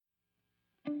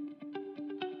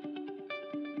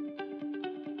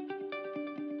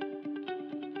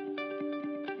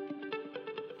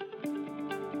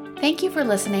Thank you for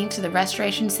listening to the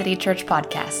Restoration City Church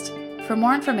podcast. For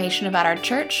more information about our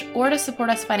church or to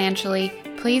support us financially,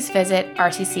 please visit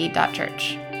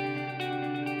rcc.church.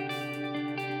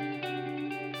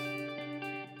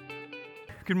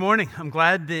 Good morning. I'm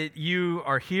glad that you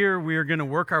are here. We are going to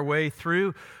work our way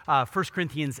through 1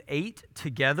 Corinthians 8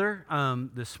 together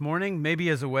this morning, maybe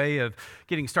as a way of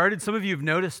getting started. Some of you have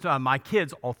noticed my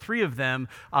kids, all three of them,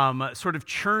 sort of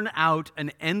churn out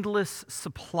an endless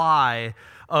supply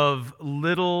of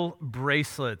little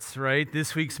bracelets, right?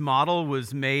 This week's model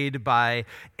was made by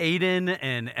Aiden,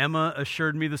 and Emma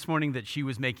assured me this morning that she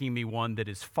was making me one that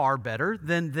is far better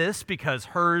than this because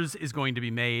hers is going to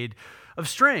be made of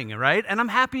string, right? And I'm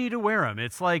happy to wear them.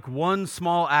 It's like one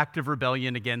small act of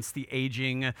rebellion against the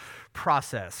aging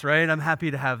process, right? I'm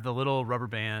happy to have the little rubber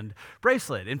band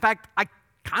bracelet. In fact, I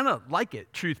kind of like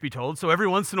it, truth be told. So every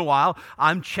once in a while,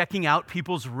 I'm checking out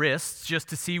people's wrists just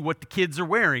to see what the kids are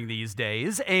wearing these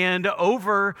days. And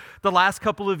over the last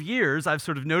couple of years, I've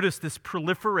sort of noticed this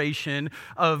proliferation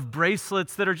of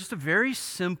bracelets that are just a very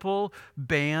simple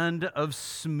band of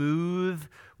smooth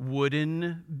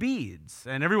wooden beads.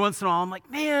 And every once in a while, I'm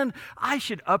like, man, I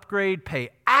should upgrade,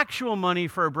 pay actual money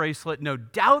for a bracelet. No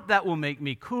doubt that will make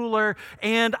me cooler.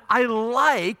 And I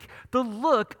like the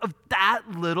look of that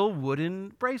little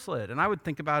wooden bracelet. And I would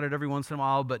think about it every once in a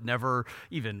while, but never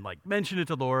even like mention it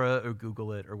to Laura or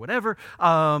Google it or whatever.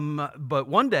 But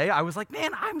one day I was like,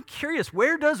 man, I'm curious,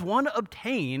 where does one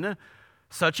obtain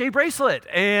such a bracelet?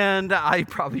 And I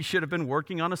probably should have been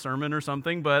working on a sermon or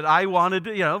something, but I wanted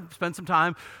to, spend some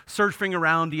time searching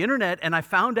around the internet, and I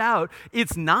found out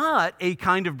it's not a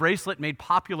kind of bracelet made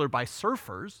popular by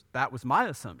surfers. That was my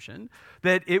assumption,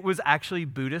 that it was actually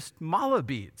Buddhist mala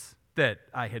beads that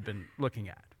I had been looking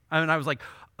at. And I was like,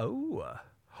 oh,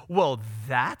 well,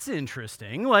 that's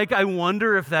interesting. Like, I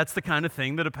wonder if that's the kind of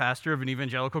thing that a pastor of an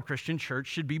evangelical Christian church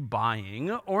should be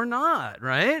buying or not,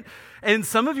 right? And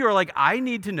some of you are like, I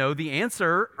need to know the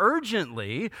answer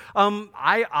urgently.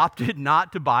 I opted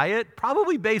not to buy it,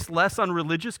 probably based less on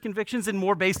religious convictions and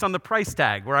more based on the price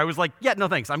tag, where I was like, yeah, no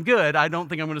thanks, I'm good. I don't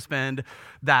think I'm going to spend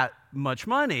that much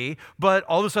money. But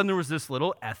all of a sudden there was this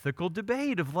little ethical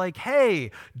debate of like,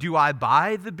 hey, do I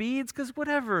buy the beads? Because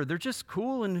whatever, they're just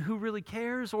cool and who really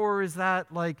cares? Or is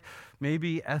that like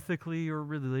maybe ethically or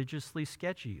religiously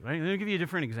sketchy? Right? Let me give you a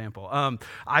different example.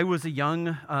 I was a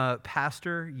young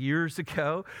pastor years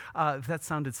ago. That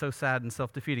sounded so sad and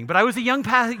self-defeating, but I was a young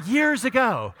pastor years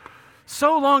ago.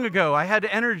 So long ago, I had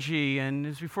energy and it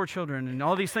was before children and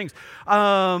all these things.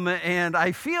 And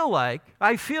I feel like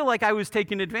I was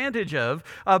taken advantage of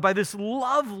by this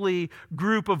lovely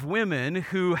group of women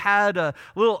who had a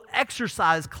little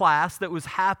exercise class that was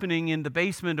happening in the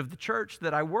basement of the church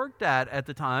that I worked at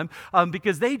the time,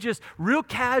 because they just real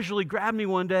casually grabbed me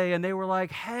one day and they were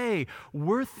like, hey,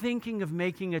 we're thinking of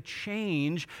making a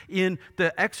change in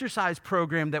the exercise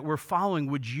program that we're following.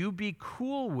 Would you be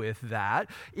cool with that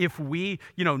if we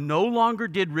no longer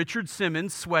did Richard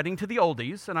Simmons sweating to the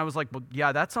oldies? And I was like, well,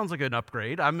 yeah, that sounds like an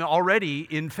upgrade. I'm already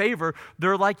in favor.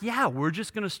 They're like, yeah, we're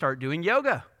just going to start doing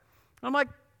yoga. I'm like,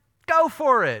 go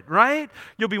for it, right?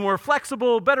 You'll be more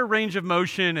flexible, better range of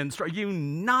motion, and you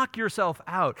knock yourself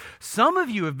out. Some of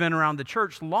you have been around the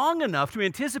church long enough to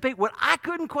anticipate what I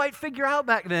couldn't quite figure out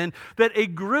back then, that a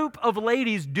group of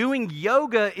ladies doing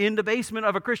yoga in the basement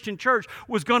of a Christian church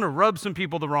was going to rub some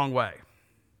people the wrong way.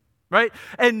 Right?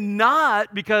 And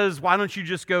not because why don't you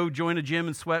just go join a gym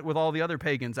and sweat with all the other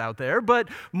pagans out there, but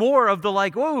more of the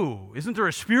like, whoa, isn't there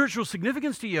a spiritual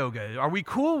significance to yoga? Are we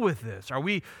cool with this? Are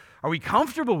we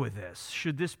comfortable with this?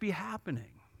 Should this be happening?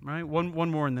 Right?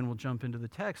 One more and then we'll jump into the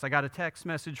text. I got a text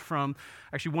message from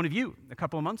actually one of you a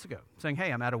couple of months ago saying, hey,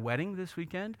 I'm at a wedding this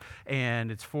weekend and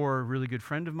it's for a really good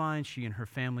friend of mine. She and her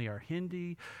family are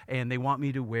Hindi and they want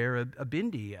me to wear a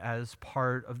bindi as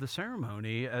part of the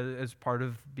ceremony, as part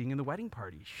of being in the wedding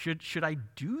party. Should I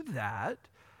do that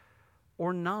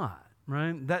or not?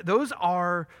 Right? Those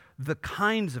are the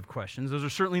kinds of questions. Those are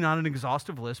certainly not an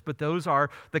exhaustive list, but those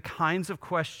are the kinds of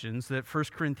questions that 1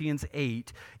 Corinthians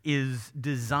 8 is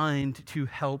designed to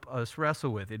help us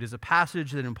wrestle with. It is a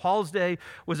passage that in Paul's day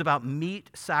was about meat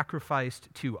sacrificed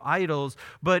to idols,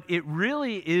 but it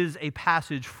really is a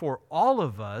passage for all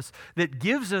of us that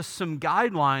gives us some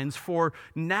guidelines for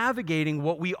navigating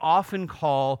what we often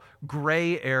call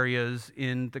gray areas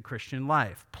in the Christian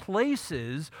life.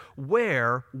 Places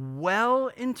where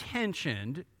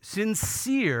well-intentioned,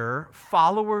 sincere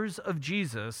followers of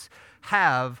Jesus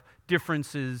have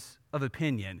differences of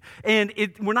opinion. And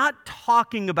we're not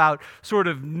talking about sort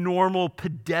of normal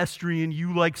pedestrian,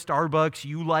 you like Starbucks,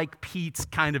 you like Pete's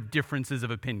kind of differences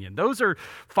of opinion. Those are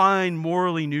fine,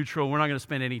 morally neutral. We're not going to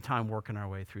spend any time working our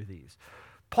way through these.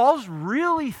 Paul's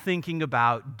really thinking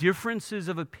about differences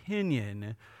of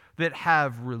opinion that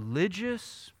have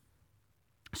religious,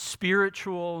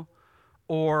 spiritual,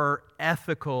 or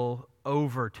ethical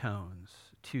overtones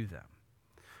to them,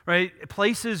 right?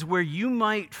 Places where you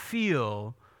might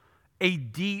feel a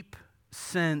deep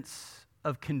sense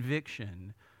of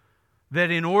conviction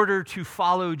that in order to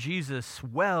follow Jesus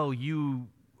well, you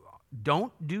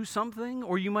don't do something,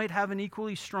 or you might have an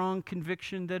equally strong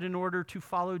conviction that in order to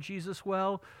follow Jesus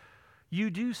well, you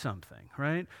do something,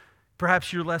 right?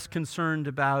 Perhaps you're less concerned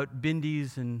about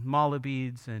bindis and mala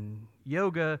beads and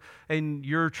yoga, and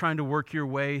you're trying to work your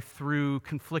way through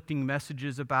conflicting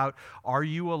messages about, are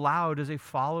you allowed as a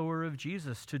follower of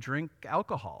Jesus to drink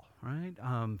alcohol, right?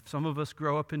 Some of us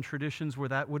grow up in traditions where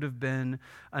that would have been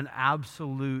an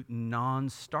absolute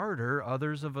non-starter.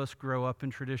 Others of us grow up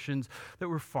in traditions that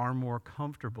were far more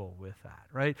comfortable with that,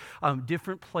 right?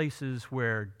 Different places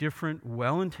where different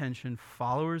well-intentioned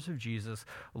followers of Jesus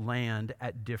land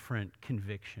at different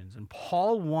convictions. And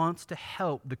Paul wants to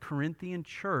help the Corinthian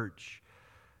church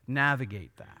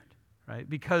navigate that, right?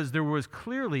 Because there was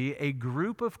clearly a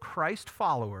group of Christ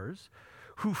followers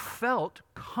who felt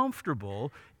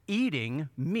comfortable eating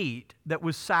meat that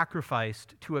was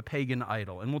sacrificed to a pagan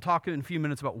idol. And we'll talk in a few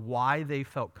minutes about why they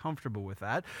felt comfortable with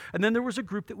that. And then there was a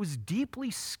group that was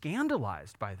deeply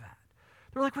scandalized by that.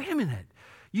 They're like, wait a minute.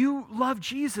 You love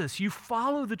Jesus. You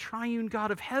follow the triune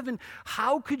God of heaven.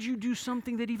 How could you do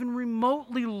something that even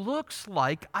remotely looks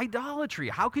like idolatry?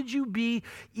 How could you be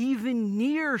even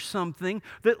near something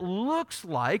that looks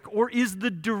like or is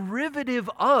the derivative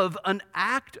of an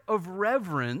act of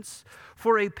reverence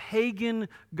for a pagan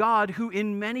God who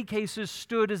in many cases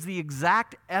stood as the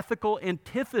exact ethical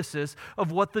antithesis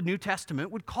of what the New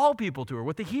Testament would call people to, or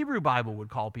what the Hebrew Bible would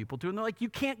call people to? And they're like, you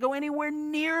can't go anywhere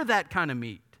near that kind of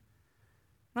meat.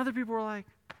 And other people were like,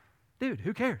 dude,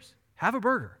 who cares? Have a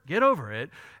burger, get over it,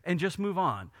 and just move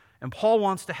on. And Paul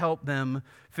wants to help them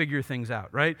figure things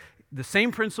out, right? The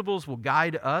same principles will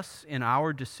guide us in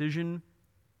our decision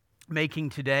making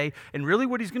today. And really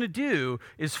what he's going to do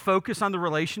is focus on the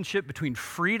relationship between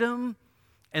freedom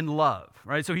and love,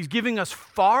 right? So he's giving us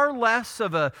far less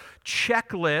of a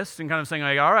checklist and kind of saying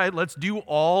like, all right, let's do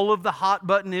all of the hot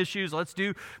button issues. Let's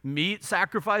do meat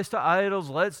sacrifice to idols.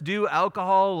 Let's do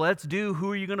alcohol. Let's do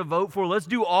who are you going to vote for. Let's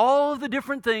do all of the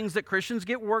different things that Christians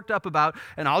get worked up about,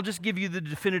 and I'll just give you the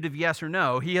definitive yes or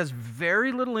no. He has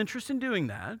very little interest in doing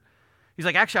that. He's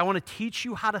like, actually, I want to teach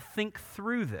you how to think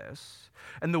through this.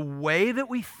 And the way that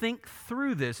we think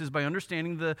through this is by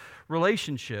understanding the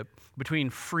relationship between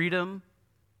freedom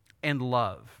and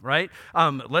love, right?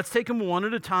 Let's take them one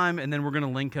at a time, and then we're going to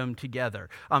link them together.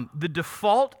 The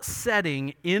default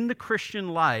setting in the Christian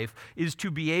life is to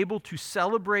be able to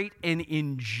celebrate and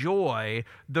enjoy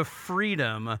the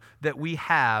freedom that we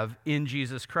have in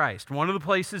Jesus Christ. One of the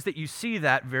places that you see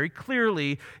that very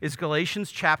clearly is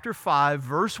Galatians chapter 5,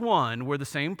 verse 1, where the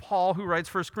same Paul who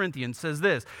writes 1 Corinthians says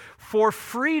this, "For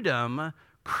freedom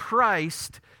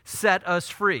Christ set us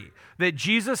free." That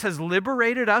Jesus has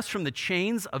liberated us from the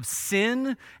chains of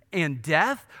sin and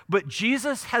death, but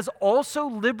Jesus has also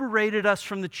liberated us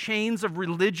from the chains of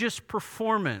religious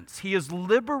performance. He has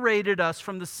liberated us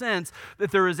from the sense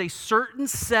that there is a certain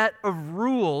set of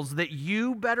rules that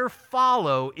you better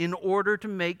follow in order to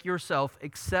make yourself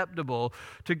acceptable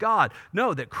to God.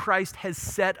 No, that Christ has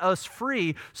set us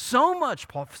free, so much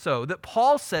so that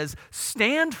Paul says,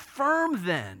 stand firm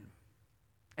then,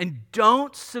 and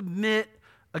don't submit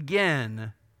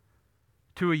again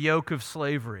to a yoke of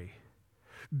slavery.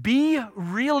 Be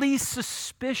really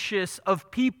suspicious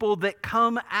of people that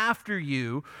come after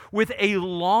you with a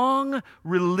long,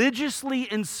 religiously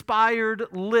inspired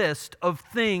list of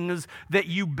things that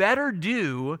you better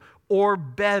do or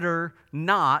better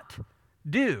not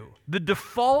do. The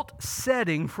default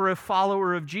setting for a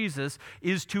follower of Jesus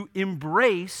is to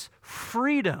embrace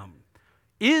freedom.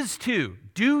 Is to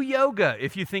do yoga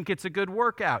if you think it's a good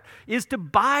workout, is to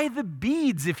buy the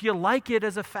beads if you like it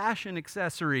as a fashion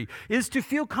accessory, is to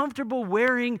feel comfortable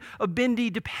wearing a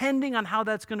bindi depending on how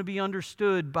that's going to be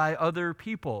understood by other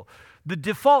people. The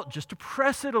default, just to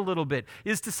press it a little bit,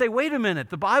 is to say, wait a minute,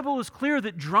 the Bible is clear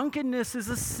that drunkenness is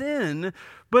a sin,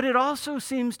 but it also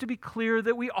seems to be clear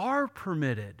that we are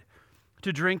permitted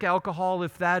to drink alcohol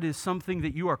if that is something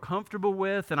that you are comfortable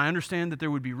with. And I understand that there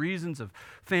would be reasons of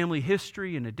family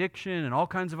history and addiction and all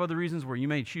kinds of other reasons where you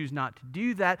may choose not to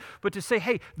do that. But to say,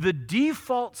 hey, the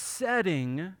default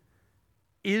setting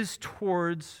is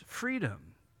towards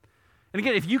freedom. And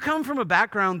again, if you come from a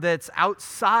background that's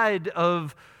outside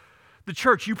of the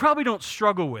church, you probably don't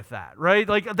struggle with that, right?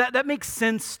 Like that makes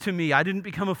sense to me. I didn't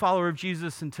become a follower of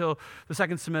Jesus until the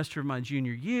second semester of my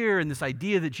junior year, and this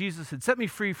idea that Jesus had set me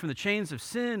free from the chains of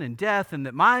sin and death, and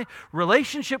that my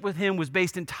relationship with him was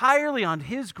based entirely on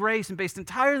his grace and based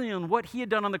entirely on what he had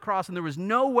done on the cross, and there was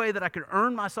no way that I could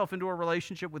earn myself into a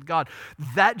relationship with God.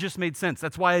 That just made sense.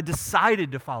 That's why I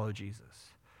decided to follow Jesus.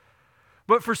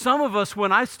 But for some of us,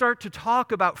 when I start to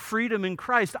talk about freedom in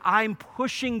Christ, I'm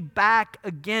pushing back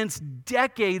against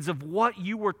decades of what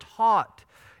you were taught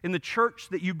in the church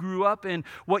that you grew up in,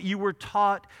 what you were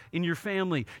taught in your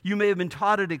family. You may have been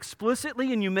taught it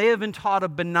explicitly, and you may have been taught a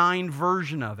benign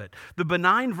version of it. The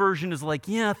benign version is like,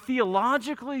 yeah,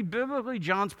 theologically, biblically,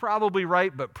 John's probably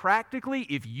right, but practically,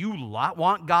 if you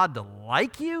want God to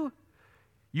like you,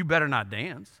 you better not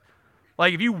dance.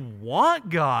 Like, if you want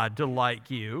God to like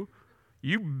you,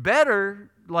 you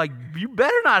better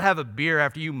not have a beer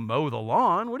after you mow the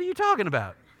lawn. What are you talking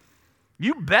about?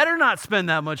 You better not spend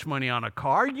that much money on a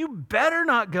car. You better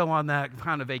not go on that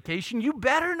kind of vacation. You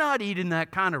better not eat in that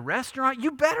kind of restaurant.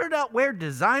 You better not wear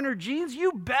designer jeans.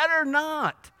 You better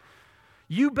not.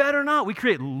 You better not. We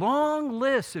create long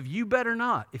lists of you better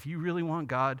not if you really want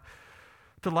God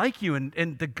to like you.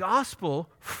 And the gospel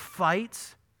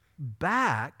fights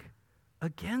back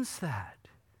against that.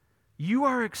 You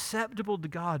are acceptable to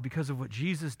God because of what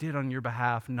Jesus did on your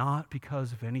behalf, not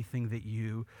because of anything that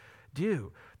you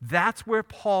do. That's where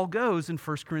Paul goes in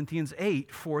 1 Corinthians 8,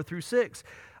 4-6,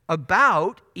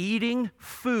 about eating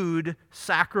food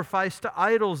sacrificed to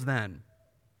idols then.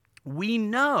 We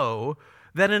know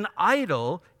that an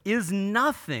idol is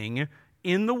nothing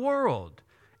in the world,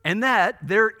 and that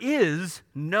there is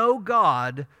no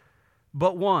God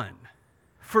but one.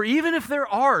 For even if there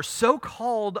are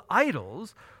so-called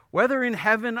idols, whether in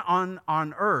heaven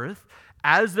on earth,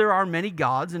 as there are many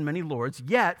gods and many lords,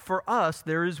 yet for us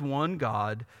there is one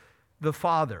God, the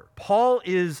Father. Paul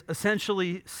is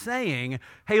essentially saying,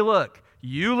 hey, look,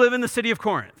 you live in the city of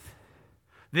Corinth.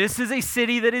 This is a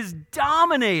city that is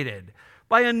dominated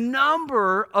by a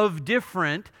number of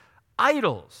different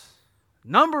idols,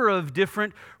 number of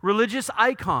different religious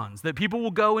icons that people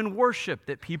will go and worship,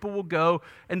 that people will go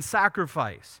and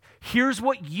sacrifice. Here's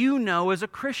what you know as a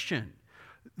Christian.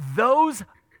 Those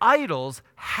idols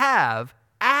have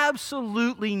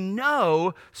absolutely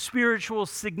no spiritual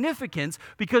significance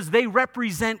because they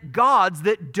represent gods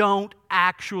that don't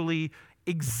actually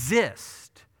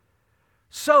exist.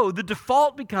 So the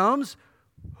default becomes,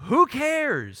 who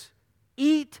cares?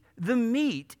 Eat the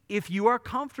meat if you are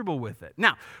comfortable with it.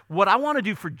 Now, what I want to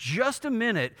do for just a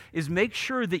minute is make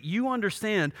sure that you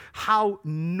understand how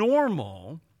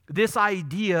normal this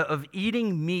idea of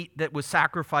eating meat that was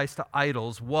sacrificed to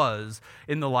idols was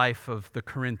in the life of the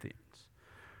Corinthians.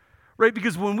 Right?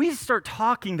 Because when we start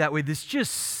talking that way, this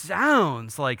just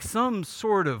sounds like some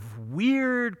sort of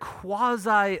weird,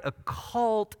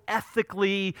 quasi-occult,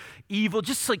 ethically evil,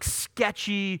 just like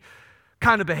sketchy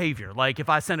kind of behavior. Like if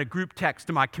I sent a group text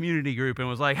to my community group and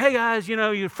was like, hey guys,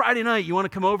 Friday night, you want to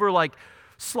come over, like,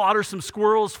 slaughter some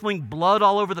squirrels, fling blood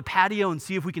all over the patio and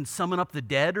see if we can summon up the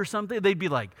dead or something, they'd be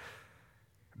like,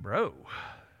 bro,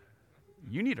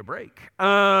 you need a break.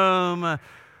 That's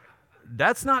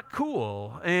not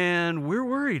cool, and we're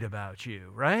worried about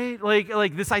you, right?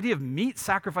 Like this idea of meat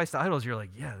sacrificed to idols, you're like,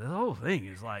 yeah, the whole thing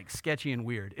is like sketchy and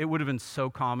weird. It would have been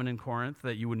so common in Corinth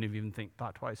that you wouldn't have even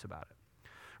thought twice about it.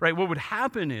 Right, what would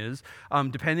happen is,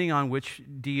 depending on which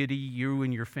deity you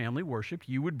and your family worship,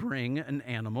 you would bring an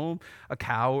animal, a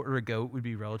cow or a goat would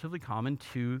be relatively common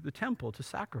to the temple to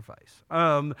sacrifice.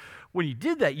 When you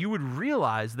did that, you would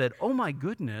realize that, oh my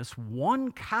goodness,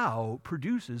 one cow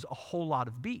produces a whole lot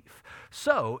of beef.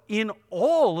 So in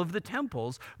all of the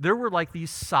temples, there were like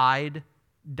these side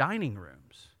dining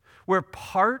rooms, where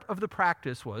part of the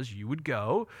practice was you would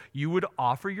go, you would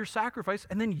offer your sacrifice,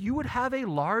 and then you would have a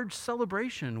large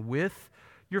celebration with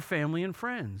your family and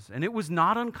friends. And it was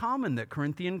not uncommon that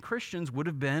Corinthian Christians would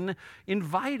have been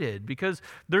invited because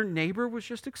their neighbor was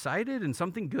just excited and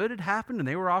something good had happened and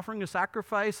they were offering a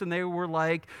sacrifice and they were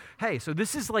like, hey, so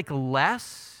this is like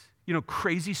less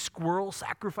crazy squirrel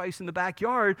sacrifice in the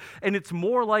backyard. And it's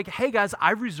more like, hey guys,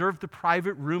 I've reserved the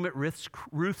private room at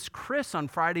Ruth's Chris on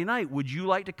Friday night. Would you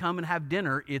like to come and have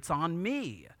dinner? It's on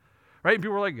me, right? And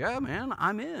people were like, yeah, man,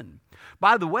 I'm in.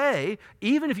 By the way,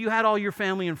 even if you had all your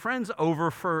family and friends over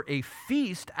for a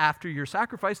feast after your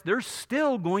sacrifice, there's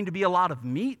still going to be a lot of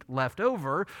meat left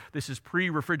over. This is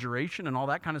pre-refrigeration and all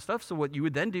that kind of stuff. So what you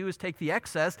would then do is take the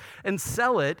excess and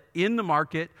sell it in the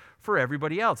market for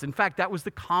everybody else. In fact, that was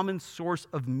the common source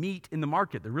of meat in the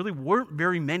market. There really weren't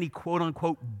very many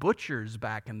quote-unquote butchers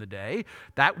back in the day.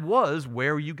 That was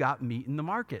where you got meat in the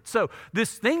market. So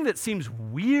this thing that seems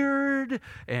weird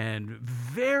and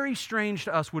very strange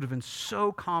to us would have been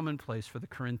so commonplace for the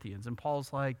Corinthians. And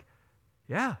Paul's like,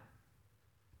 yeah,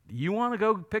 you want to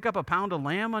go pick up a pound of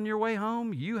lamb on your way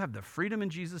home? You have the freedom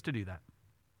in Jesus to do that.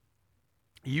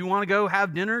 You want to go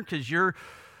have dinner because your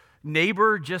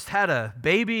neighbor just had a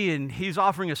baby and he's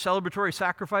offering a celebratory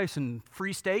sacrifice and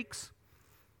free steaks?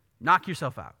 Knock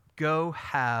yourself out. Go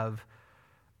have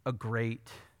a great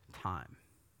time,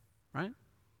 right?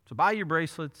 So buy your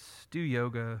bracelets, do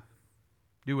yoga,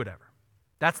 do whatever.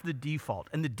 That's the default.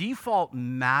 And the default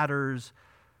matters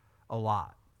a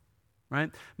lot, right?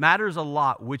 Matters a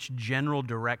lot which general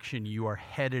direction you are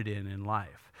headed in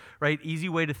life, right? Easy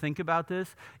way to think about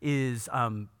this is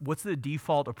what's the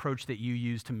default approach that you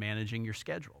use to managing your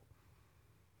schedule,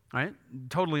 right?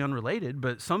 Totally unrelated,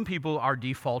 but some people, our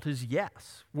default is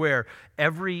yes, where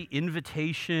every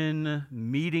invitation,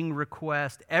 meeting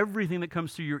request, everything that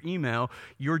comes through your email,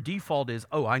 your default is,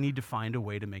 oh, I need to find a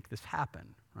way to make this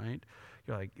happen, right?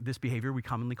 You're like, this behavior we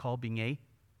commonly call being a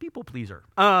people pleaser,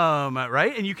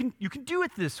 right? And you can do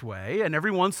it this way, and every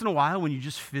once in a while when you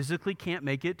just physically can't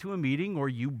make it to a meeting or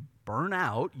you burn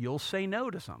out, you'll say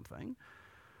no to something.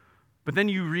 But then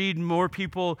you read more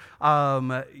people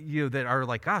that are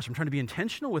like, gosh, I'm trying to be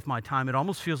intentional with my time. It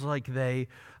almost feels like they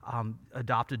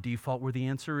adopt a default where the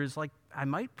answer is like,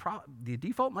 the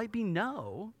default might be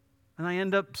no. And I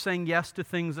end up saying yes to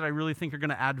things that I really think are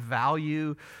going to add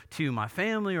value to my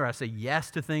family, or I say yes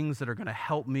to things that are going to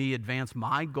help me advance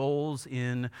my goals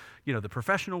in, the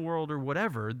professional world or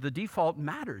whatever. The default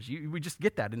matters. We just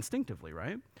get that instinctively,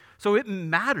 right? So it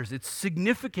matters. It's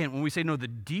significant when we say, no, the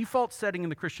default setting in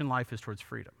the Christian life is towards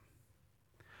freedom.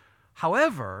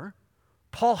 However,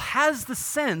 Paul has the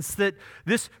sense that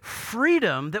this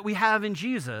freedom that we have in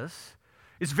Jesus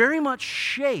is very much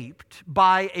shaped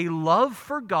by a love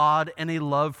for God and a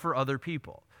love for other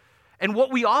people. And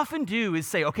what we often do is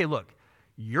say, okay, look,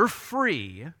 you're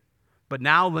free, but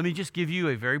now let me just give you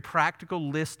a very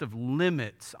practical list of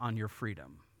limits on your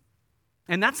freedom.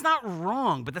 And that's not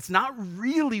wrong, but that's not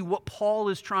really what Paul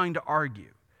is trying to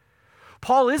argue.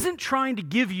 Paul isn't trying to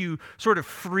give you sort of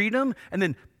freedom and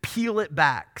then peel it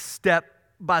back step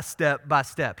by step by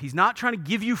step. He's not trying to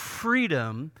give you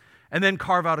freedom and then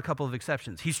carve out a couple of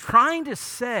exceptions. He's trying to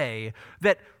say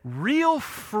that real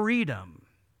freedom,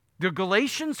 the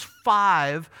Galatians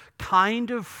 5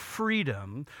 kind of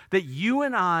freedom that you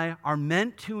and I are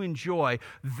meant to enjoy,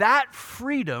 that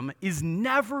freedom is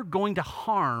never going to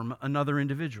harm another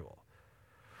individual.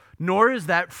 Nor is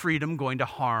that freedom going to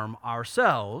harm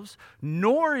ourselves,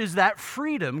 nor is that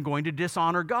freedom going to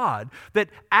dishonor God. That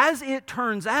as it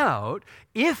turns out,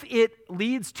 if it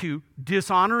leads to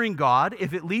dishonoring God,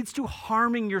 if it leads to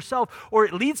harming yourself, or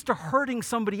it leads to hurting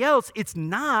somebody else, it's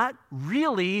not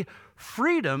really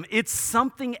freedom, it's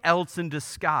something else in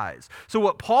disguise. So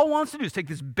what Paul wants to do is take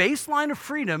this baseline of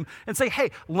freedom and say,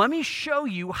 hey, let me show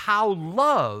you how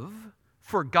love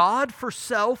for God, for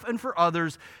self, and for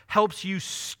others helps you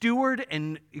steward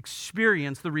and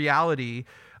experience the reality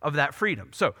of that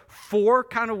freedom. So 4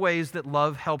 kind of ways that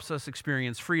love helps us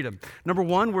experience freedom. Number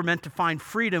 1, we're meant to find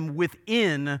freedom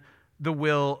within the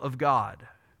will of God.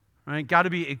 Right? Got to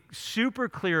be super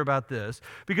clear about this,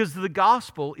 because the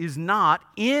gospel is not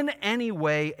in any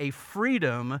way a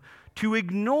freedom to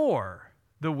ignore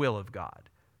the will of God.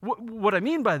 What I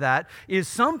mean by that is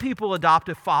some people adopt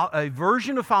a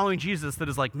version of following Jesus that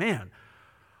is like, man,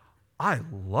 I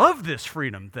love this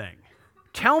freedom thing.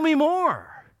 Tell me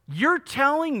more. You're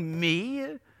telling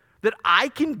me that I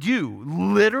can do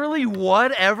literally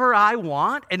whatever I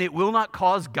want and it will not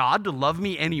cause God to love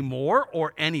me any more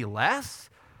or any less?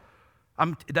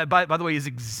 That, by the way, is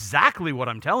exactly what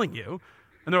I'm telling you.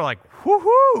 And they're like,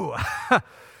 whoo-hoo,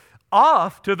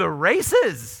 off to the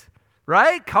races.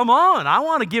 Right? Come on, I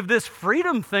want to give this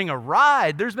freedom thing a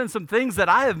ride. There's been some things that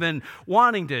I have been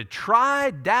wanting to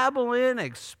try, dabble in,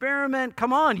 experiment.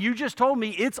 Come on, you just told me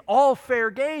it's all fair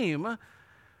game.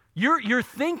 You're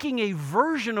thinking a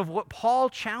version of what Paul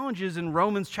challenges in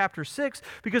Romans chapter 6,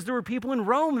 because there were people in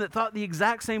Rome that thought the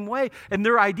exact same way, and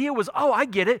their idea was, oh, I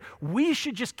get it. We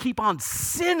should just keep on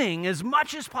sinning as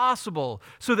much as possible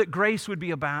so that grace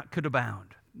could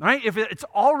abound. Right? If it's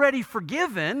already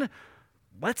forgiven,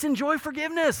 let's enjoy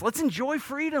forgiveness. Let's enjoy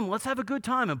freedom. Let's have a good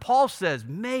time. And Paul says,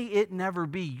 may it never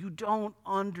be. You don't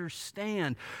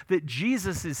understand that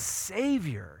Jesus is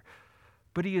Savior,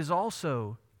 but he is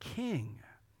also King.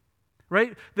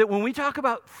 Right? That when we talk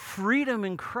about freedom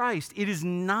in Christ, it is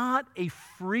not a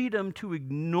freedom to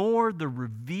ignore the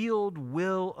revealed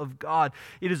will of God.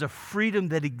 It is a freedom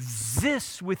that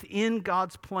exists within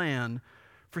God's plan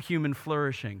for human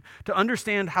flourishing. To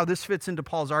understand how this fits into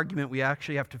Paul's argument, we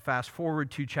actually have to fast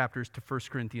forward 2 chapters to 1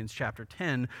 Corinthians chapter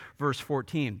 10, verse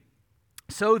 14.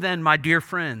 So then, my dear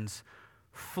friends,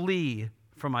 flee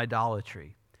from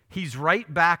idolatry. He's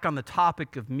right back on the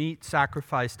topic of meat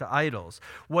sacrificed to idols.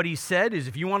 What he said is,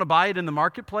 if you want to buy it in the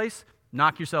marketplace,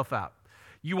 knock yourself out.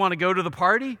 You want to go to the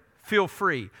party? Feel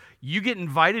free. You get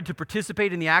invited to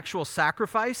participate in the actual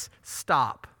sacrifice?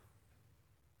 Stop.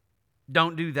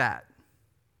 Don't do that.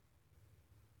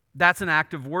 That's an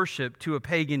act of worship to a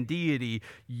pagan deity.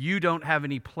 You don't have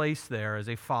any place there as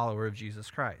a follower of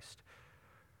Jesus Christ.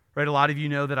 Right? A lot of you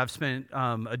know that I've spent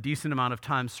a decent amount of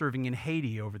time serving in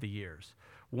Haiti over the years.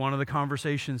 One of the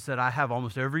conversations that I have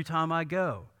almost every time I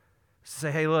go is to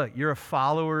say, hey, look, you're a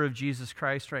follower of Jesus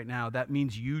Christ right now. That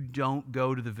means you don't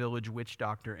go to the village witch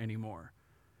doctor anymore.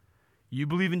 You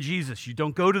believe in Jesus. You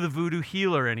don't go to the voodoo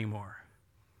healer anymore.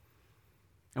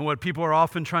 And what people are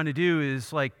often trying to do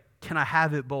is like, can I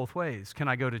have it both ways? Can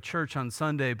I go to church on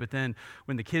Sunday, but then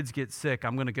when the kids get sick,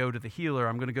 I'm going to go to the healer.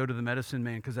 I'm going to go to the medicine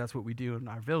man because that's what we do in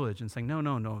our village. And saying,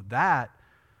 no,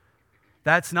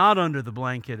 that's not under the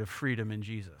blanket of freedom in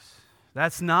Jesus.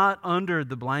 That's not under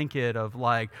the blanket of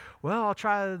like, well, I'll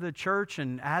try the church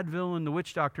and Advil and the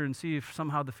witch doctor and see if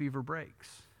somehow the fever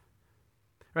breaks.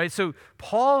 Right? So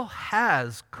Paul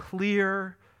has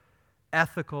clear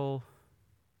ethical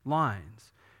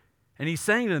lines. And he's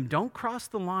saying to them, don't cross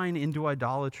the line into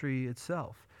idolatry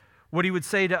itself. What he would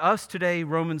say to us today,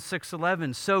 Romans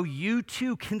 6:11, so you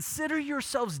too consider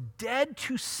yourselves dead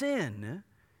to sin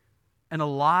and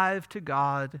alive to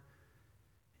God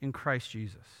in Christ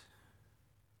Jesus.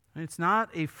 And it's not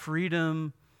a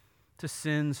freedom to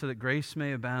sin so that grace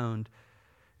may abound.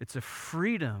 It's a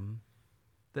freedom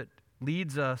that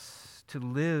leads us to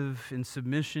live in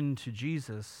submission to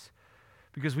Jesus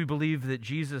because we believe that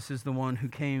Jesus is the one who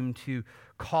came to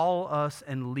call us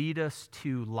and lead us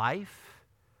to life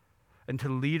and to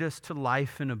lead us to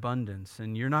life in abundance.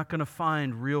 And you're not going to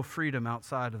find real freedom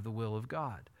outside of the will of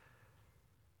God.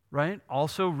 Right?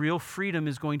 Also, real freedom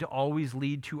is going to always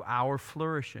lead to our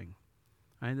flourishing.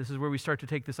 Right? This is where we start to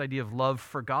take this idea of love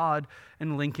for God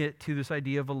and link it to this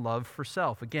idea of a love for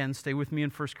self. Again, stay with me in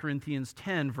 1 Corinthians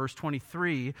 10, verse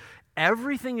 23.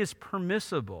 Everything is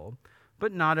permissible,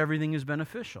 but not everything is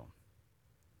beneficial.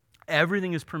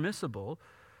 Everything is permissible,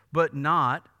 but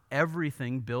not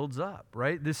everything builds up,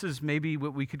 right? This is maybe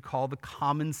what we could call the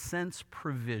common sense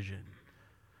provision.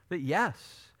 That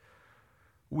yes,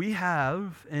 we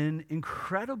have an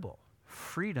incredible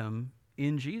freedom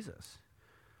in Jesus,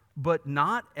 but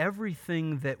not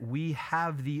everything that we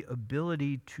have the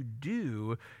ability to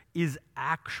do is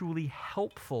actually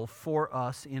helpful for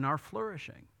us in our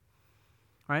flourishing.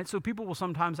 Right? So people will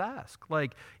sometimes ask,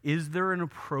 like, is there an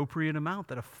appropriate amount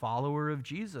that a follower of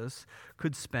Jesus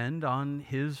could spend on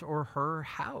his or her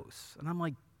house? And I'm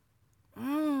like,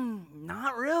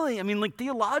 not really. I mean, like,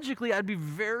 theologically, I'd be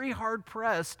very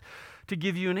hard-pressed to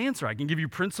give you an answer. I can give you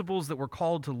principles that we're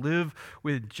called to live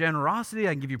with generosity.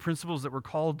 I can give you principles that we're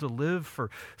called to live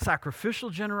for sacrificial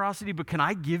generosity. But can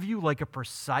I give you, like, a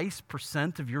precise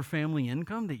 % of your family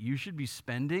income that you should be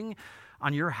spending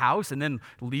on your house and then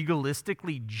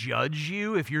legalistically judge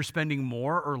you if you're spending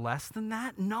more or less than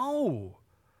that? No,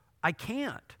 I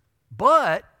can't.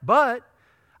 But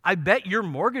I bet your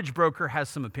mortgage broker has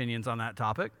some opinions on that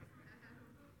topic.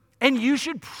 And you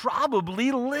should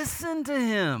probably listen to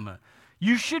him.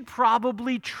 You should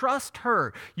probably trust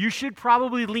her. You should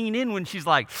probably lean in when she's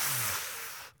like,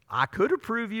 I could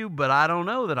approve you, but I don't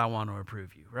know that I want to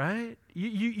approve you, right?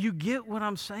 You get what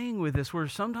I'm saying with this, where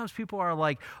sometimes people are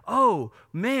like, oh,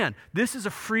 man, this is a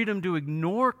freedom to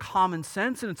ignore common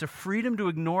sense, and it's a freedom to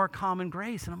ignore common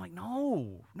grace. And I'm like,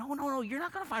 no, you're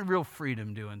not going to find real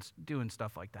freedom doing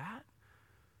stuff like that,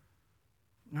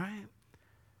 right?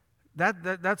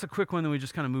 That's a quick one that we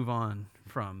just kind of move on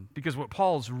from, because what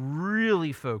Paul's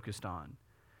really focused on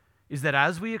is that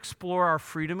as we explore our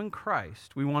freedom in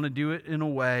Christ, we want to do it in a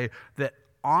way that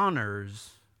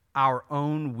honors our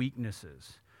own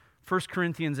weaknesses. 1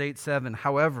 Corinthians 8:7,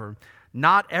 however,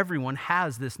 not everyone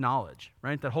has this knowledge,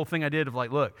 right? That whole thing I did of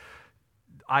like, look,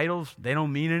 idols, they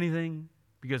don't mean anything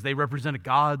because they represent a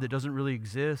God that doesn't really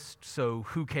exist, so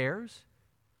who cares?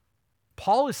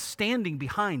 Paul is standing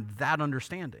behind that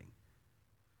understanding.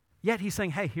 Yet he's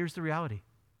saying, hey, here's the reality.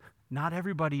 Not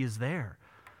everybody is there.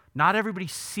 Not everybody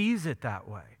sees it that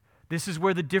way. This is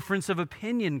where the difference of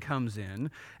opinion comes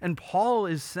in. And Paul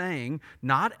is saying,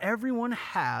 not everyone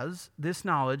has this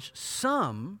knowledge.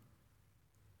 Some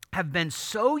have been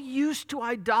so used to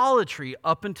idolatry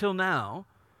up until now.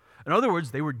 In other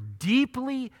words, they were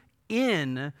deeply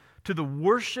in to the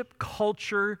worship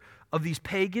culture of these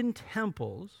pagan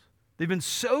temples. They've been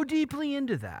so deeply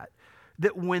into that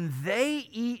when they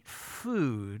eat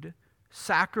food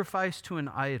sacrificed to an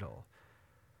idol,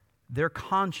 their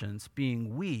conscience,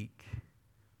 being weak,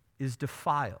 is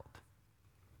defiled,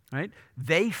 right?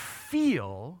 They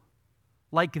feel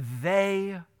like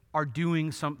they are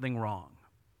doing something wrong,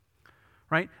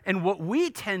 right? And what we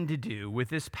tend to do with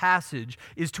this passage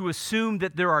is to assume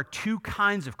that there are two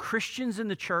kinds of Christians in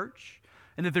the church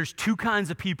and that there's two kinds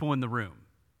of people in the room.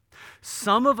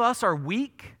 Some of us are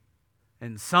weak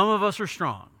and some of us are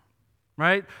strong.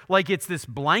 Right? Like it's this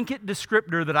blanket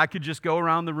descriptor that I could just go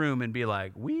around the room and be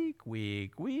like, weak,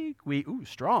 weak, weak, weak. Ooh,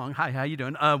 strong. Hi, how you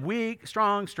doing? Weak,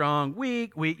 strong, strong,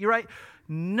 weak, weak. You're right.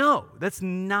 No, that's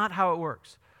not how it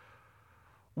works.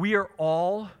 We are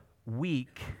all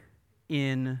weak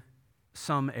in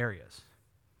some areas.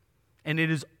 And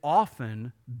it is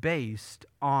often based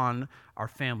on our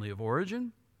family of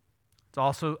origin. It's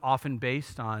also often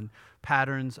based on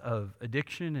patterns of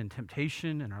addiction and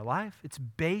temptation in our life. It's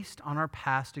based on our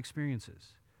past experiences.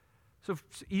 So,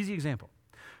 easy example.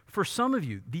 For some of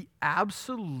you, the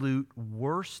absolute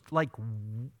worst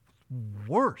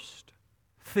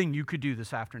thing you could do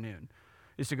this afternoon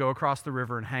is to go across the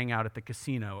river and hang out at the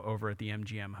casino over at the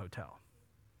MGM Hotel.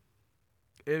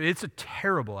 It's a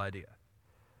terrible idea.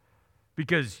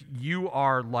 Because you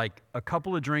are like a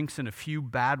couple of drinks and a few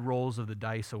bad rolls of the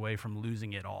dice away from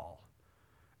losing it all.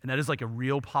 And that is like a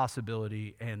real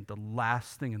possibility, and the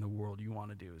last thing in the world you want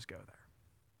to do is go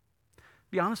there.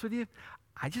 Be honest with you,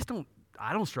 I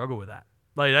don't struggle with that.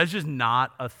 Like, that's just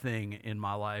not a thing in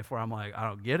my life where I'm like, I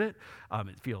don't get it.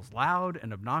 It feels loud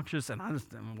and obnoxious, and I just,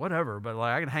 whatever. But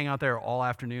like, I can hang out there all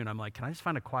afternoon. I'm like, can I just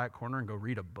find a quiet corner and go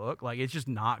read a book? Like, it's just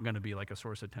not going to be like a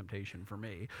source of temptation for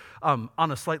me. On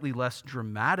a slightly less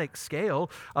dramatic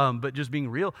scale, but just being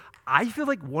real, I feel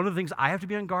like one of the things I have to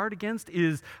be on guard against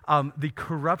is the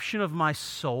corruption of my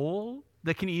soul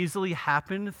that can easily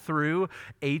happen through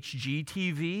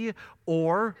HGTV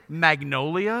or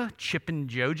Magnolia, Chip and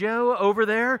JoJo over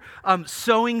there,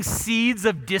 sowing seeds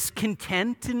of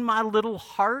discontent in my little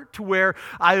heart, where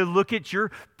I look at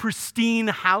your pristine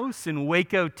house in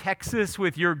Waco, Texas,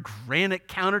 with your granite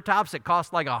countertops that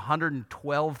cost like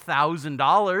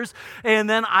 $112,000, and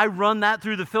then I run that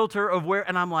through the filter of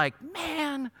and I'm like,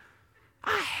 man,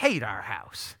 I hate our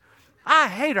house. I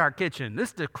hate our kitchen.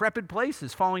 This decrepit place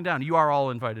is falling down. You are all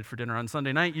invited for dinner on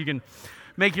Sunday night. You can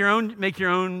make your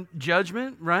own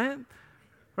judgment, right?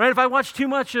 Right? If I watch too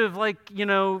much of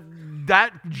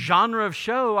that genre of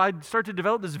show, I'd start to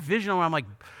develop this vision where I'm like,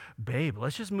 babe,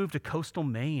 let's just move to coastal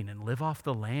Maine and live off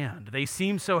the land. They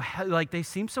seem so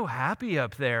happy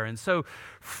up there and so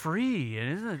free,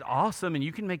 and isn't it awesome? And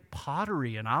you can make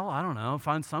pottery, and I don't know,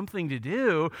 find something to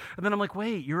do. And then I'm like,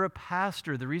 wait, you're a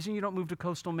pastor. The reason you don't move to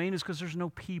coastal Maine is because there's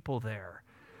no people there.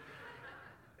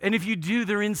 And if you do,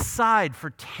 they're inside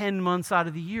for 10 months out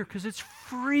of the year because it's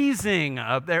freezing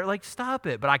up there. Like, stop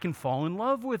it. But I can fall in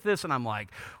love with this, and I'm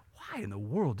like, why in the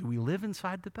world do we live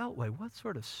inside the Beltway? What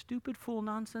sort of stupid fool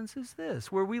nonsense is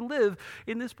this? Where we live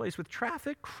in this place with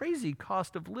traffic, crazy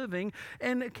cost of living,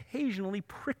 and occasionally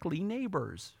prickly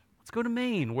neighbors. Let's go to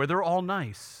Maine, where they're all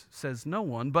nice, says no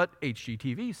one, but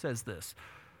HGTV says this.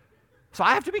 So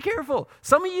I have to be careful.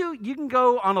 Some of you can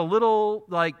go on a little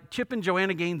Chip and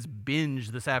Joanna Gaines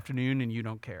binge this afternoon and you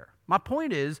don't care. My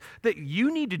point is that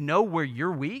you need to know where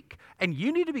you're weak, and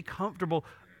you need to be comfortable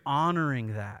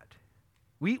honoring that.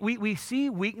 We see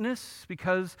weakness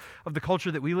because of the culture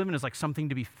that we live in as like something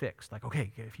to be fixed. Like,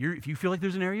 okay, if you feel like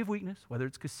there's an area of weakness, whether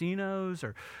it's casinos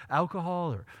or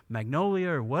alcohol or Magnolia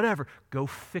or whatever, go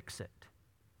fix it.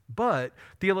 But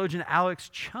theologian Alex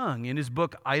Chung, in his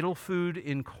book Idol Food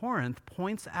in Corinth,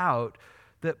 points out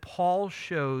that Paul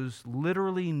shows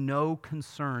literally no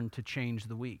concern to change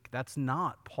the weak. That's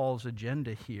not Paul's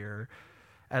agenda here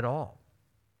at all.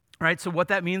 Right, so what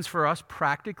that means for us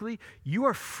practically, you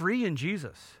are free in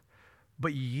Jesus,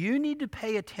 but you need to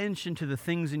pay attention to the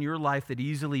things in your life that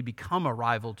easily become a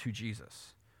rival to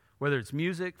Jesus. Whether it's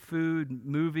music, food,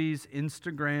 movies,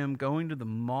 Instagram, going to the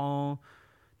mall,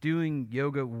 doing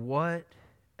yoga,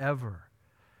 whatever.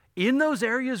 In those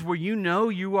areas where you know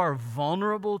you are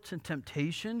vulnerable to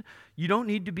temptation, you don't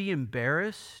need to be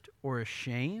embarrassed or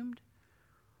ashamed.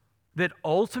 that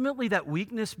ultimately that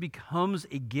weakness becomes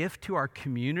a gift to our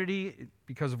community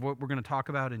because of what we're going to talk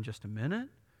about in just a minute.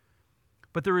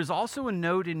 But there is also a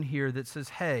note in here that says,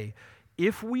 hey,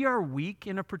 if we are weak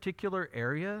in a particular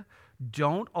area,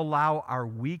 don't allow our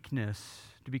weakness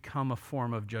to become a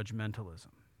form of judgmentalism.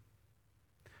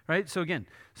 Right? So again,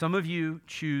 some of you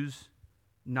choose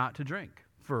not to drink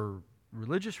for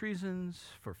religious reasons,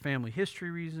 for family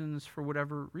history reasons, for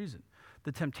whatever reason.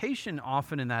 The temptation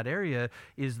often in that area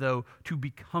is, though, to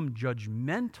become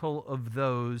judgmental of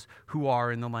those who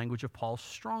are, in the language of Paul,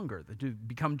 stronger, to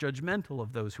become judgmental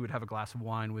of those who would have a glass of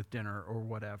wine with dinner or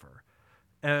whatever.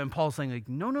 And Paul's saying, like,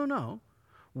 no.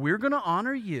 We're going to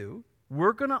honor you.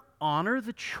 We're going to honor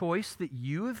the choice that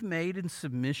you have made in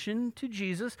submission to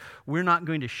Jesus. We're not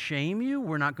going to shame you.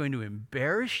 We're not going to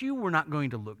embarrass you. We're not going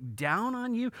to look down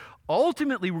on you.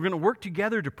 Ultimately, we're going to work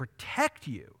together to protect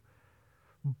you.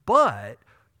 But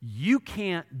you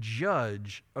can't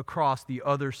judge across the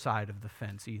other side of the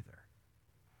fence either.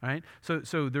 Right?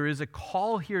 So there is a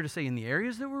call here to say, in the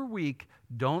areas that we're weak,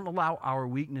 don't allow our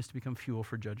weakness to become fuel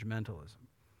for judgmentalism.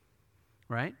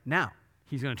 Right? Now,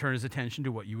 he's going to turn his attention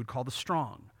to what you would call the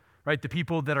strong. Right? The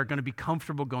people that are going to be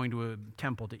comfortable going to a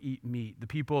temple to eat meat. The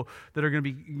people that are going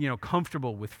to be,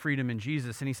 comfortable with freedom in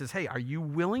Jesus. And he says, hey, are you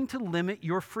willing to limit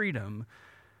your freedom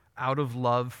out of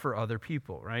love for other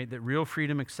people, right? That real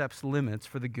freedom accepts limits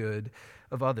for the good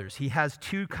of others. He has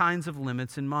two kinds of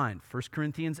limits in mind. 1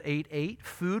 Corinthians 8:8,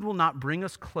 food will not bring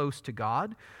us close to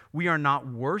God. We are not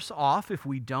worse off if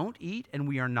we don't eat, and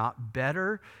we are not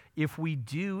better if we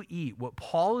do eat. What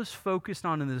Paul is focused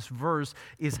on in this verse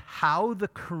is how the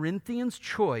Corinthians'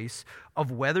 choice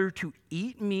of whether to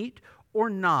eat meat or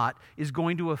not is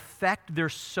going to affect their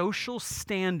social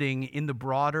standing in the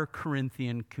broader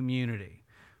Corinthian community.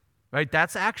 Right?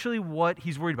 That's actually what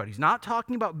he's worried about. He's not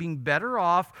talking about being better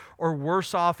off or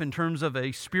worse off in terms of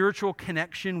a spiritual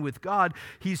connection with God.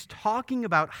 He's talking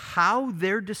about how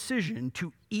their decision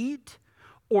to eat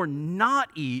or not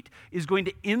eat is going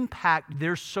to impact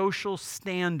their social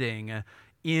standing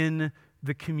in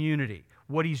the community.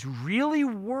 What he's really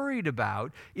worried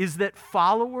about is that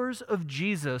followers of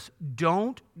Jesus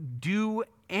don't do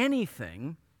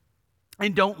anything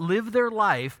and don't live their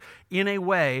life in a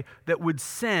way that would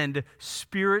send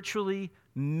spiritually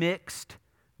mixed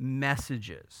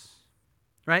messages,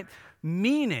 right?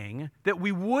 Meaning that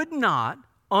we would not,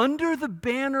 under the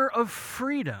banner of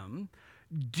freedom,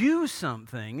 do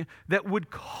something that would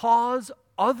cause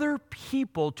other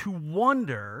people to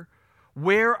wonder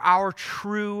where our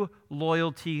true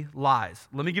loyalty lies.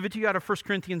 Let me give it to you out of 1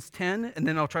 Corinthians 10, and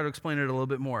then I'll try to explain it a little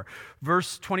bit more.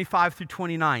 Verse 25 through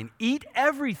 29. Eat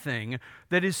everything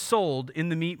that is sold in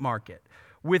the meat market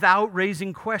without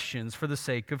raising questions for the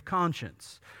sake of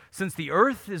conscience. Since the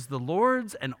earth is the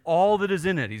Lord's and all that is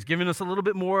in it. He's given us a little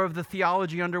bit more of the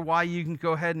theology under why you can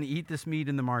go ahead and eat this meat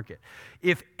in the market.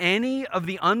 If any of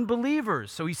the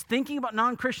unbelievers, so he's thinking about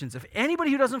non-Christians, if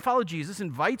anybody who doesn't follow Jesus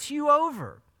invites you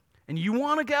over, and you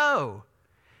want to go,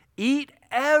 eat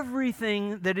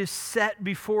everything that is set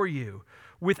before you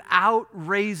without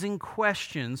raising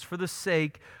questions for the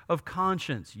sake of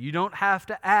conscience. You don't have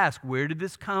to ask, where did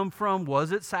this come from?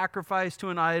 Was it sacrificed to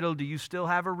an idol? Do you still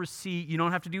have a receipt? You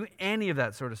don't have to do any of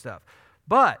that sort of stuff.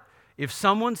 But if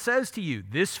someone says to you,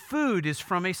 this food is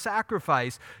from a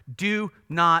sacrifice, do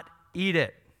not eat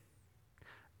it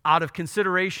out of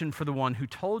consideration for the one who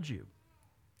told you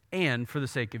and for the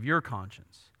sake of your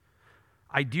conscience.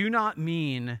 I do not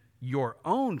mean your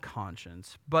own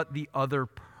conscience, but the other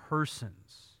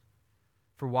person's.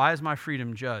 For why is my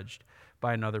freedom judged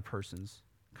by another person's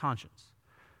conscience?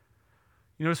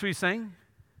 You notice what he's saying?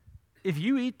 If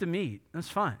you eat the meat, that's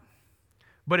fine.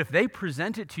 But if they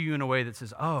present it to you in a way that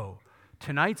says, oh,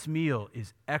 tonight's meal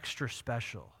is extra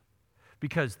special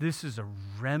because this is a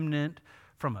remnant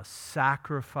from a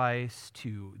sacrifice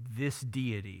to this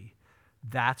deity,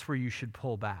 that's where you should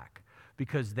pull back.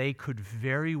 Because they could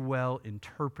very well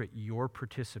interpret your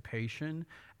participation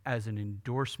as an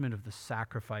endorsement of the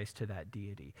sacrifice to that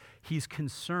deity. He's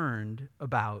concerned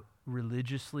about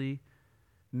religiously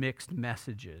mixed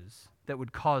messages that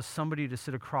would cause somebody to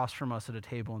sit across from us at a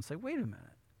table and say, wait a minute,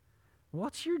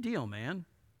 what's your deal, man?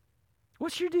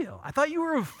 What's your deal? I thought you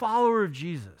were a follower of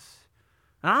Jesus.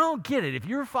 And I don't get it. If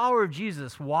you're a follower of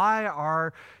Jesus, why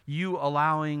are you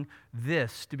allowing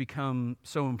this to become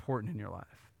so important in your life?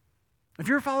 If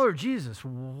you're a follower of Jesus,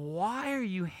 why are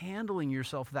you handling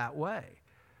yourself that way?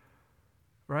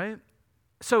 Right?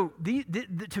 So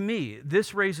to me,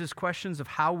 this raises questions of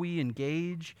how we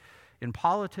engage in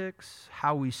politics,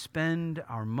 how we spend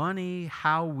our money,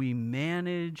 how we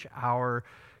manage our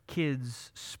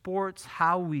kids' sports,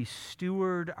 how we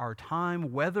steward our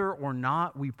time, whether or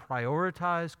not we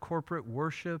prioritize corporate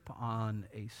worship on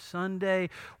a Sunday,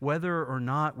 whether or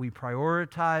not we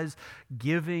prioritize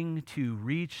giving to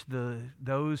reach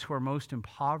those who are most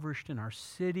impoverished in our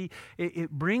city.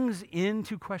 It brings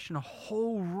into question a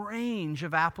whole range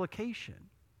of application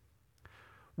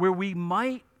where we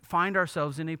might find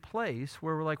ourselves in a place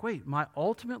where we're like, wait, my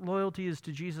ultimate loyalty is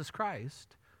to Jesus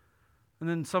Christ. And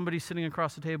then somebody sitting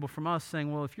across the table from us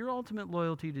saying, well, if your ultimate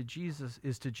loyalty to Jesus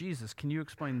is to Jesus, can you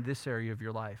explain this area of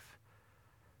your life?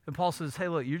 And Paul says, hey,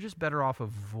 look, you're just better off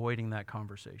avoiding that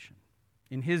conversation.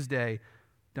 In his day,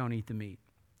 don't eat the meat.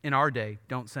 In our day,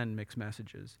 don't send mixed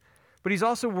messages. But he's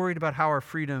also worried about how our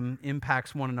freedom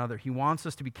impacts one another. He wants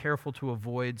us to be careful to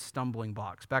avoid stumbling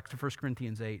blocks. Back to 1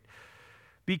 Corinthians 8.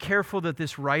 Be careful that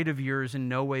this right of yours in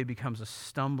no way becomes a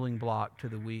stumbling block to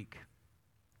the weak.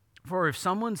 For if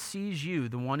someone sees you,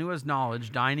 the one who has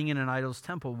knowledge, dining in an idol's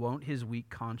temple, won't his weak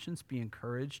conscience be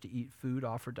encouraged to eat food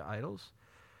offered to idols?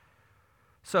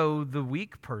 So the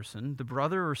weak person, the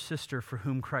brother or sister for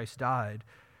whom Christ died,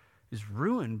 is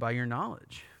ruined by your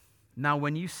knowledge. Now,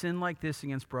 when you sin like this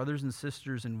against brothers and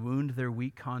sisters and wound their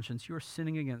weak conscience, you are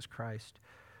sinning against Christ.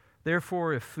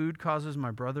 Therefore, if food causes my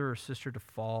brother or sister to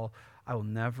fall, I will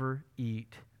never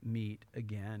eat meat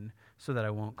again, so that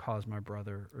I won't cause my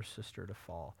brother or sister to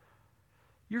fall.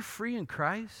 You're free in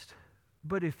Christ,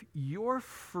 but if your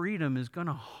freedom is going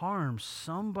to harm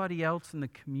somebody else in the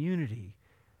community,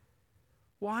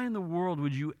 why in the world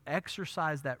would you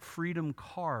exercise that freedom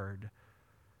card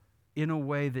in a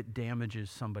way that damages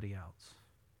somebody else?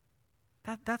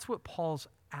 That's what Paul's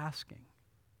asking.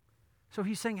 So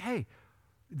he's saying, hey,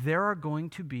 there are going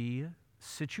to be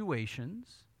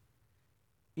situations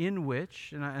in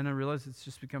which, and I realize it's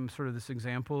just become sort of this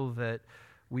example that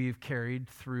we've carried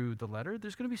through the letter,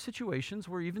 there's going to be situations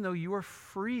where even though you are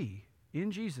free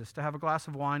in Jesus to have a glass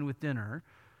of wine with dinner,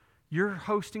 you're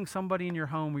hosting somebody in your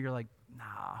home where you're like,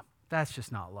 nah, that's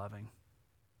just not loving.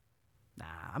 Nah,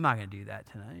 I'm not going to do that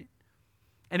tonight.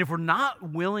 And if we're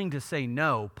not willing to say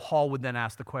no, Paul would then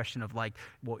ask the question of like,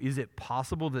 well, is it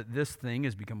possible that this thing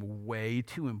has become way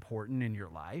too important in your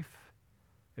life?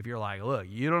 If you're like, look,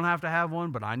 you don't have to have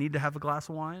one, but I need to have a glass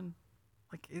of wine.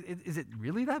 Like, is it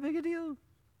really that big a deal?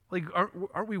 Like,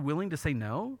 aren't we willing to say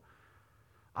no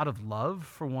out of love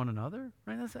for one another?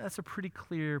 Right? That's a pretty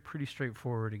clear, pretty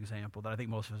straightforward example that I think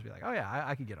most of us would be like, oh yeah,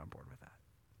 I could get on board with that.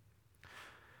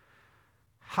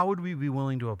 How would we be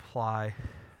willing to apply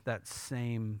that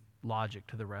same logic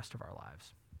to the rest of our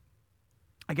lives?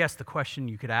 I guess the question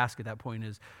you could ask at that point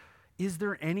is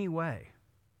there any way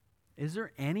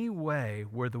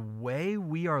where the way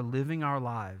we are living our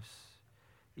lives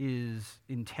is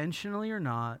intentionally or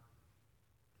not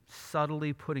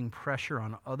subtly putting pressure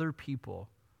on other people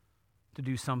to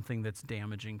do something that's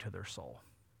damaging to their soul?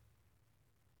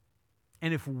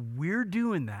 And if we're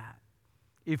doing that,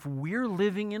 if we're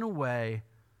living in a way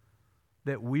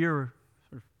that we're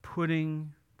sort of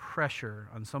putting pressure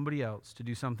on somebody else to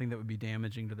do something that would be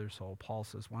damaging to their soul, Paul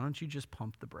says, why don't you just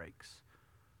pump the brakes?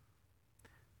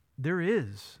 There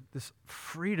is this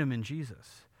freedom in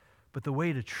Jesus, but the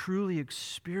way to truly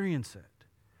experience it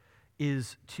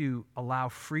is to allow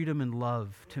freedom and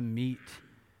love to meet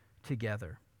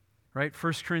together, right?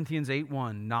 1 Corinthians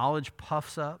 8:1, knowledge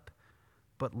puffs up,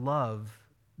 but love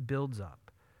builds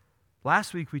up.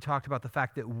 Last week we talked about the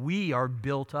fact that we are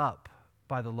built up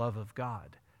by the love of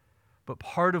God. But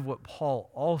part of what Paul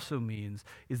also means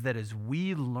is that as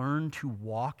we learn to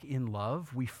walk in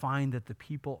love, we find that the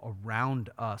people around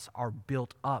us are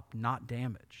built up, not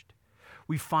damaged.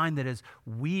 We find that as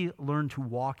we learn to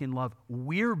walk in love,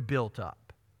 we're built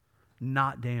up,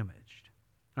 not damaged.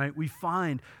 Right? We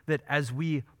find that as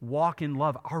we walk in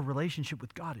love, our relationship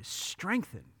with God is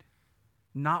strengthened,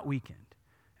 not weakened.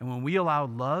 And when we allow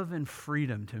love and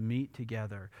freedom to meet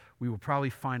together, we will probably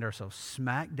find ourselves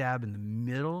smack dab in the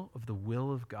middle of the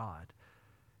will of God.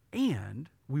 And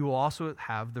we will also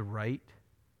have the right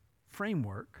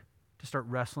framework to start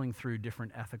wrestling through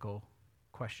different ethical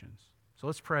questions. So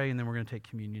let's pray, and then we're going to take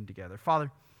communion together. Father,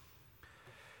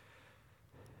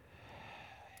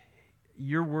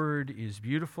 your word is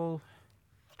beautiful,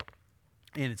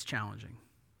 and it's challenging.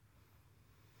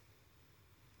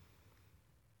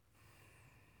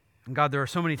 And God, there are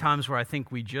so many times where I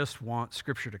think we just want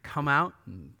Scripture to come out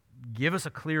and give us a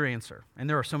clear answer. And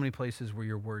there are so many places where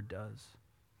your word does.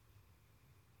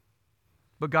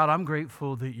 But God, I'm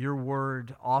grateful that your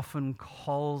word often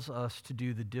calls us to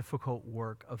do the difficult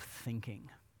work of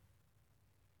thinking.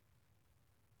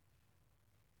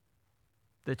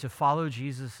 That to follow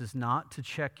Jesus is not to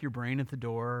check your brain at the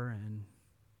door and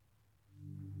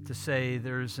to say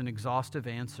there's an exhaustive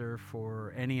answer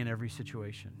for any and every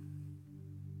situation.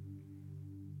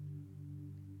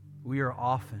 We are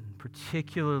often,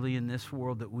 particularly in this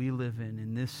world that we live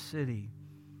in this city,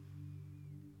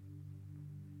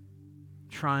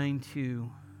 trying to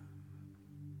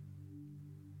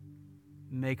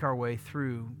make our way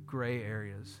through gray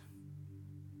areas.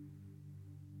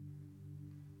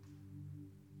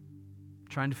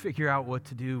 Trying to figure out what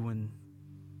to do when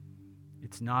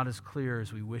it's not as clear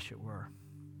as we wish it were.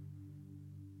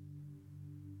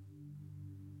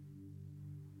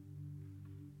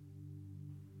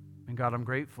 And God, I'm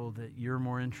grateful that you're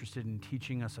more interested in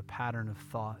teaching us a pattern of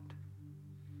thought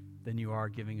than you are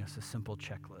giving us a simple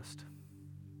checklist.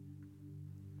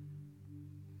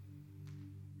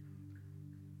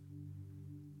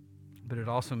 But it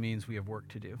also means we have work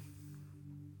to do.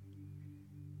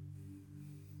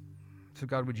 So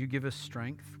God, would you give us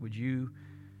strength? Would you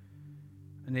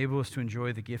enable us to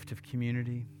enjoy the gift of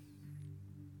community?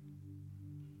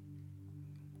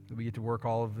 That we get to work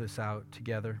all of this out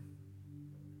together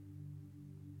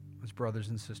as brothers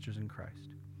and sisters in Christ.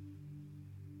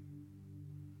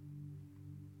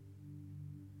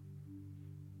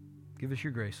 Give us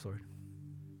your grace, Lord.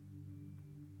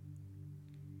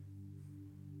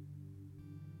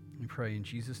 We pray in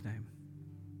Jesus' name.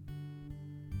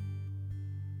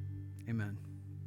 Amen.